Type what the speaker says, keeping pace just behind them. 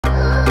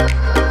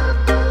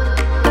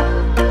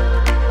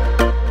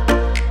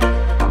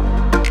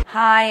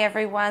Hi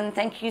everyone,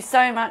 thank you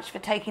so much for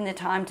taking the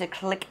time to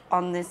click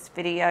on this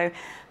video.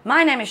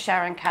 My name is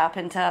Sharon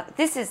Carpenter.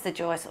 This is the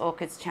Joyce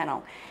Orchids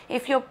channel.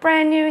 If you're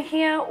brand new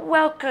here,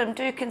 welcome.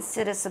 Do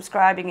consider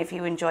subscribing if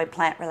you enjoy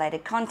plant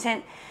related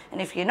content.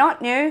 And if you're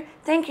not new,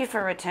 thank you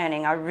for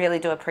returning. I really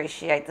do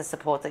appreciate the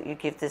support that you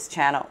give this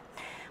channel.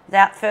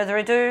 Without further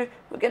ado,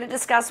 we're going to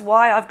discuss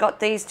why I've got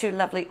these two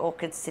lovely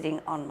orchids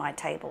sitting on my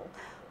table.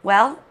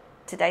 Well,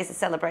 today's a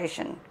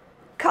celebration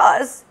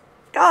because,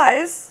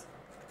 guys,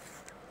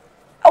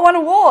 I won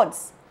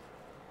awards.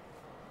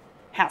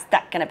 How's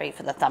that going to be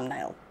for the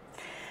thumbnail?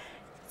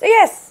 So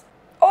yes,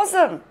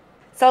 awesome.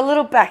 So a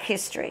little back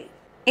history.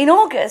 In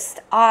August,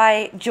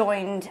 I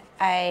joined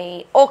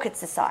a orchid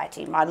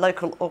society, my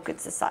local orchid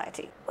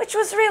society, which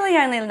was really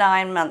only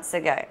 9 months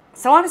ago.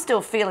 So I'm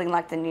still feeling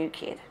like the new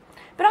kid.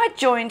 But I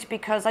joined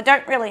because I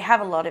don't really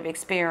have a lot of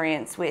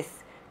experience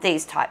with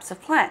these types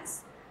of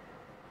plants.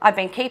 I've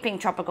been keeping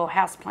tropical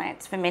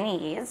houseplants for many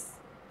years.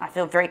 I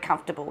feel very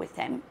comfortable with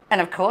them. And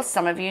of course,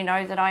 some of you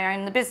know that I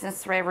own the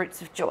business Rare Roots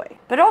of Joy.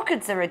 But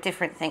orchids are a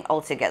different thing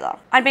altogether.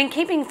 I've been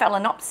keeping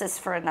Phalaenopsis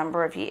for a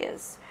number of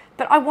years,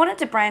 but I wanted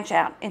to branch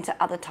out into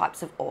other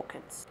types of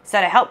orchids.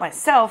 So to help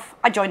myself,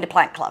 I joined a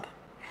plant club.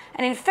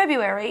 And in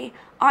February,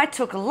 I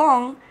took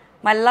along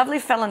my lovely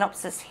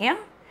Phalaenopsis here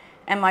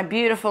and my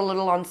beautiful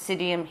little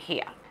Oncidium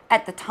here.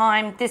 At the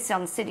time this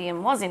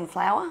Oncidium was in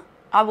flower,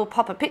 I will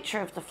pop a picture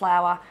of the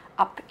flower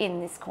up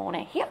in this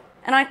corner here.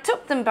 And I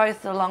took them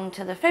both along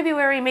to the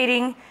February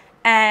meeting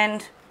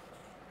and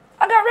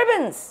I got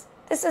ribbons.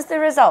 This is the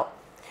result.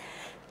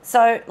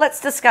 So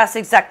let's discuss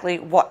exactly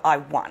what I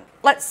won.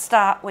 Let's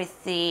start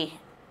with the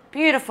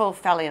beautiful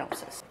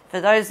Phalaenopsis.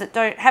 For those that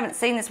haven't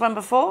seen this one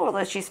before,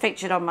 although she's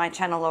featured on my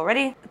channel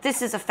already,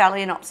 this is a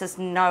Phalaenopsis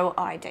no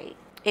ID.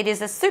 It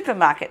is a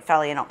supermarket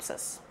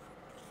Phalaenopsis.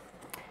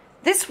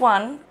 This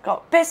one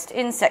got best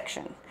in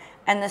section.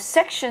 And the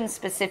section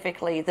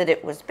specifically that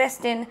it was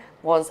best in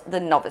was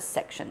the novice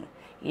section.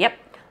 Yep,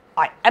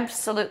 I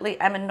absolutely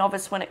am a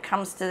novice when it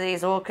comes to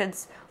these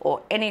orchids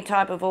or any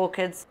type of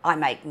orchids. I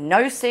make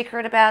no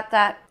secret about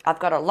that. I've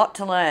got a lot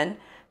to learn,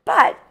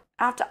 but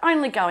after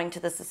only going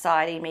to the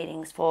society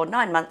meetings for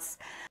 9 months,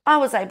 I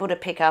was able to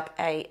pick up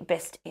a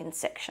best in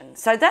section.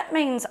 So that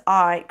means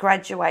I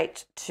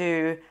graduate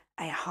to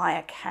a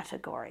higher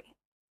category.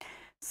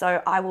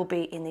 So I will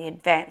be in the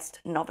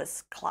advanced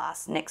novice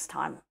class next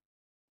time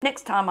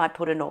I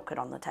put an orchid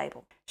on the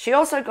table. She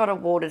also got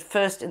awarded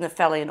first in the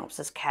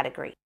Phalaenopsis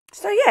category.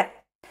 So yeah,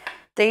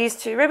 these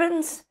two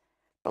ribbons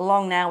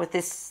belong now with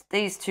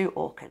these two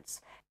orchids.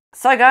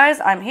 So guys,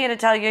 I'm here to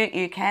tell you,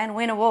 you can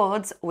win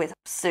awards with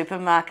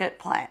supermarket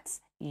plants.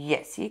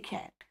 Yes, you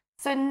can.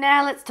 So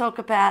now let's talk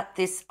about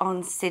this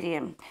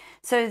Oncidium.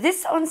 So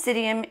this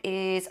Oncidium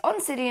is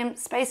Oncidium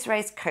Space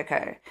Race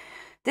Coco.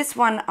 This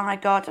one I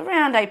got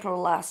around April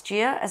last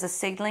year as a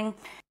seedling.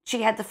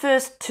 She had the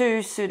first 2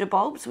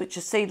 pseudobulbs, which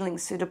are seedling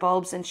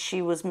pseudobulbs, and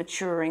she was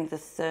maturing the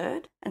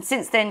third. And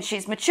since then,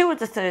 she's matured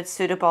the third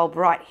pseudobulb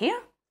right here,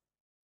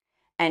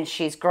 and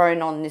she's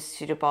grown on this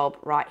pseudobulb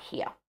right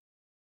here.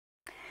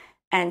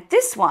 And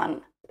this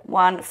one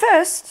won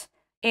first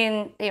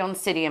in the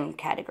Oncidium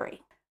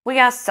category. We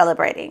are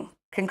celebrating.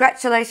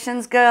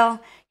 Congratulations,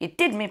 girl. You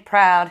did me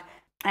proud.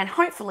 And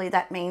hopefully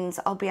that means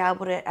I'll be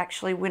able to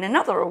actually win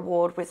another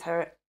award with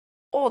her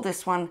or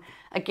this one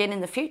again in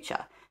the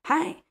future.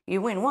 Hey,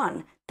 you win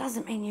one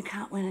doesn't mean you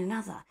can't win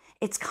another.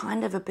 It's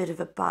kind of a bit of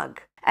a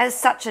bug. As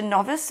such a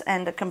novice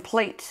and a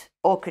complete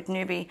orchid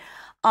newbie,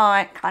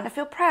 I kind of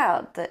feel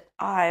proud that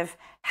I've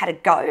had a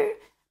go,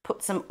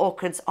 put some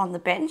orchids on the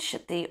bench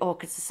at the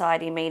Orchid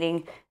Society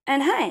meeting,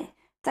 and hey,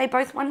 they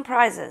both won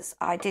prizes.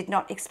 I did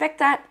not expect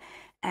that,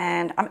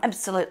 and I'm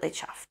absolutely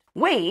chuffed.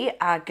 We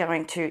are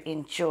going to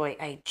enjoy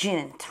a gin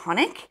and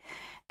tonic.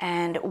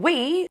 And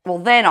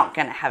they're not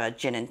going to have a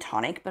gin and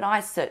tonic, but I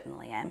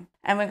certainly am.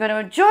 And we're going to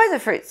enjoy the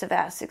fruits of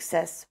our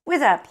success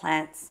with our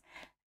plants.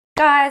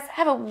 Guys,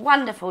 have a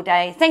wonderful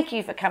day. Thank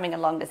you for coming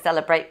along to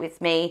celebrate with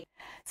me.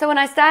 So when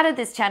I started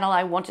this channel,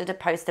 I wanted to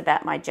post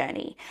about my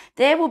journey.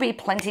 There will be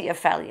plenty of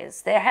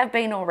failures. There have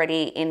been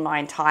already in my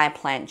entire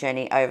plant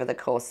journey over the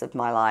course of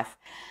my life.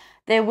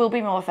 There will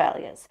be more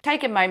failures.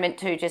 Take a moment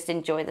to just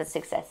enjoy the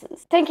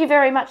successes. Thank you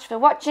very much for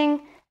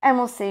watching, and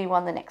we'll see you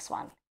on the next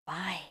one.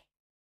 Bye.